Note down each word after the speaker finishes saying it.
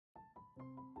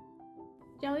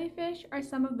Jellyfish are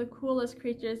some of the coolest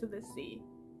creatures of the sea.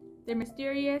 They're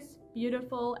mysterious,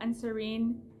 beautiful, and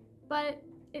serene, but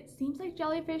it seems like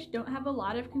jellyfish don't have a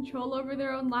lot of control over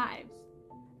their own lives.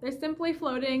 They're simply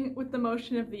floating with the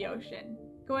motion of the ocean,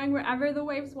 going wherever the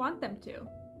waves want them to.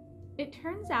 It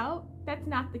turns out that's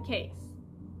not the case.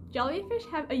 Jellyfish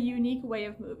have a unique way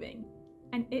of moving,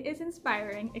 and it is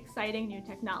inspiring exciting new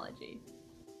technology.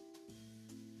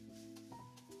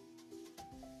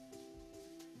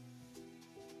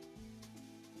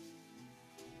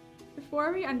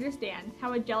 Before we understand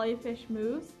how a jellyfish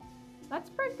moves, let's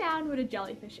break down what a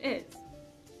jellyfish is.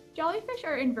 Jellyfish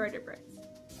are invertebrates.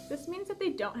 This means that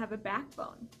they don't have a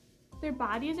backbone. Their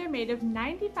bodies are made of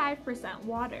 95%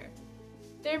 water.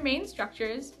 Their main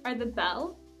structures are the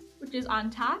bell, which is on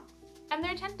top, and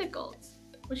their tentacles,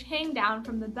 which hang down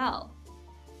from the bell.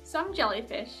 Some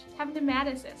jellyfish have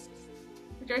nematocysts,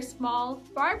 which are small,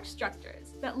 barbed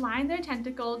structures that line their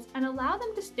tentacles and allow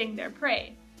them to sting their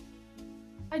prey.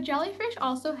 A jellyfish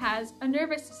also has a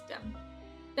nervous system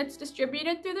that's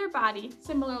distributed through their body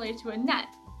similarly to a net.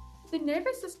 The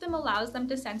nervous system allows them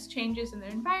to sense changes in their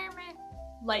environment,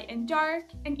 light and dark,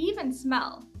 and even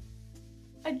smell.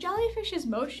 A jellyfish's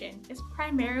motion is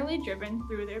primarily driven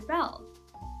through their bell.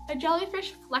 A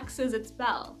jellyfish flexes its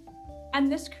bell, and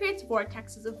this creates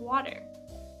vortexes of water.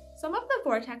 Some of the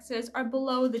vortexes are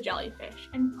below the jellyfish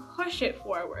and push it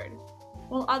forward,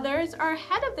 while others are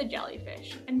ahead of the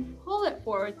jellyfish and pull it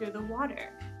forward through the water.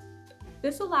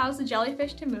 This allows the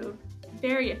jellyfish to move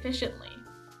very efficiently.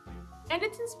 And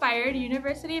it's inspired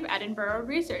University of Edinburgh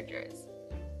researchers,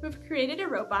 who've created a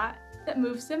robot that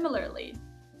moves similarly.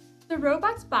 The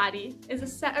robot's body is a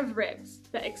set of ribs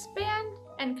that expand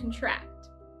and contract.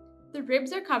 The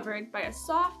ribs are covered by a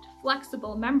soft,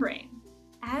 flexible membrane.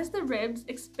 As the ribs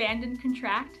expand and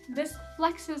contract, this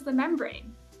flexes the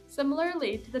membrane,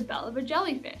 similarly to the bell of a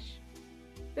jellyfish.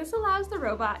 This allows the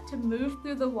robot to move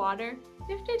through the water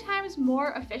 50 times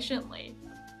more efficiently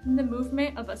than the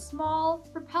movement of a small,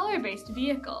 propeller-based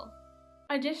vehicle.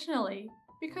 Additionally,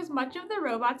 because much of the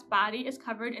robot's body is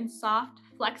covered in soft,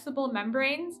 flexible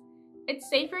membranes, it's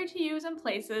safer to use in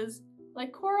places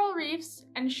like coral reefs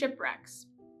and shipwrecks,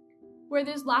 where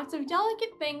there's lots of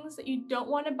delicate things that you don't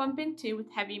want to bump into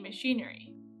with heavy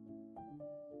machinery.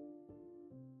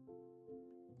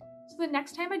 So the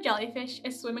next time a jellyfish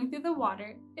is swimming through the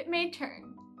water, it may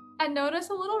turn and notice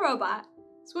a little robot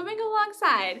swimming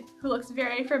alongside who looks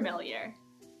very familiar.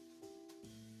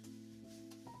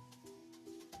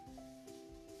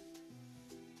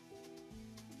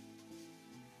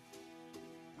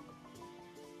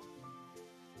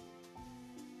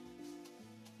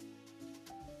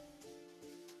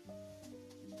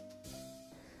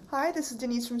 Hi, this is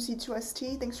Denise from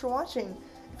C2ST. Thanks for watching.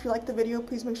 If you liked the video,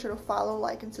 please make sure to follow,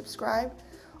 like, and subscribe.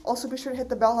 Also be sure to hit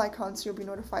the bell icon so you'll be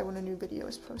notified when a new video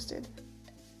is posted.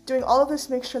 Doing all of this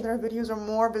makes sure that our videos are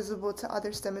more visible to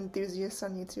other STEM enthusiasts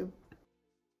on YouTube.